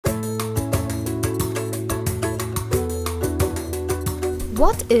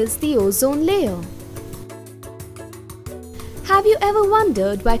What is the ozone layer? Have you ever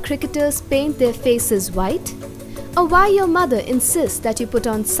wondered why cricketers paint their faces white? Or why your mother insists that you put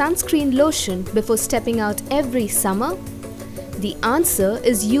on sunscreen lotion before stepping out every summer? The answer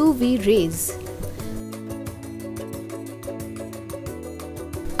is UV rays.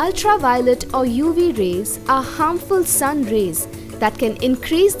 Ultraviolet or UV rays are harmful sun rays that can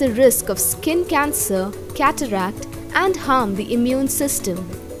increase the risk of skin cancer, cataract, and harm the immune system.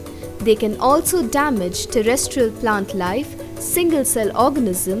 They can also damage terrestrial plant life, single-cell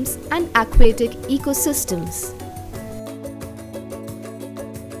organisms, and aquatic ecosystems.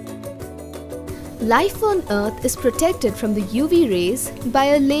 Life on Earth is protected from the UV rays by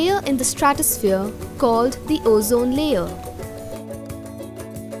a layer in the stratosphere called the ozone layer.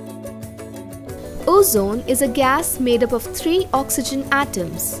 Ozone is a gas made up of 3 oxygen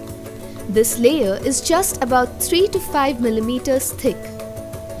atoms. This layer is just about 3 to 5 millimeters thick.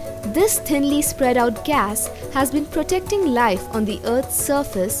 This thinly spread out gas has been protecting life on the Earth's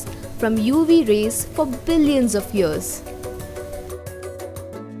surface from UV rays for billions of years.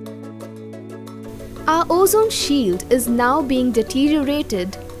 Our ozone shield is now being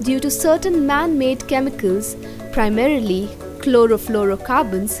deteriorated due to certain man-made chemicals, primarily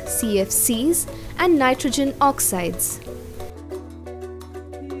chlorofluorocarbons (CFCs) and nitrogen oxides.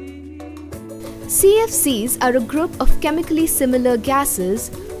 CFCs are a group of chemically similar gases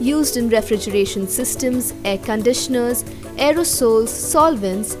used in refrigeration systems, air conditioners, aerosols,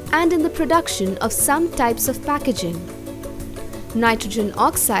 solvents, and in the production of some types of packaging. Nitrogen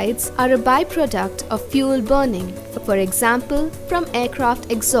oxides are a byproduct of fuel burning, for example, from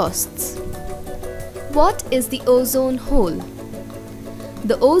aircraft exhausts. What is the ozone hole?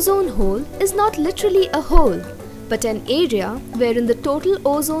 The ozone hole is not literally a hole, but an area wherein the total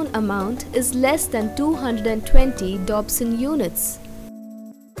ozone amount is less than 220 Dobson units.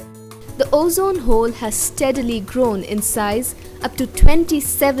 The ozone hole has steadily grown in size up to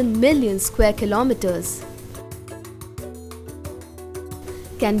 27 million square kilometers.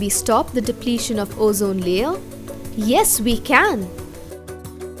 Can we stop the depletion of ozone layer? Yes, we can!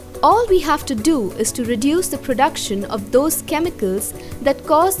 All we have to do is to reduce the production of those chemicals that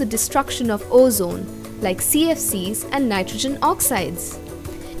cause the destruction of ozone, like CFCs and nitrogen oxides.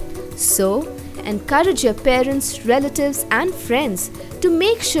 So, encourage your parents, relatives, and friends to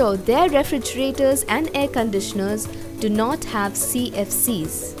make sure their refrigerators and air conditioners do not have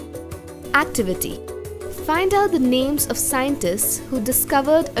CFCs. Activity: find out the names of scientists who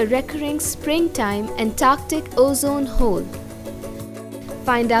discovered a recurring springtime Antarctic ozone hole.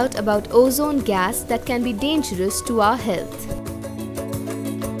 Find out about ozone gas that can be dangerous to our health.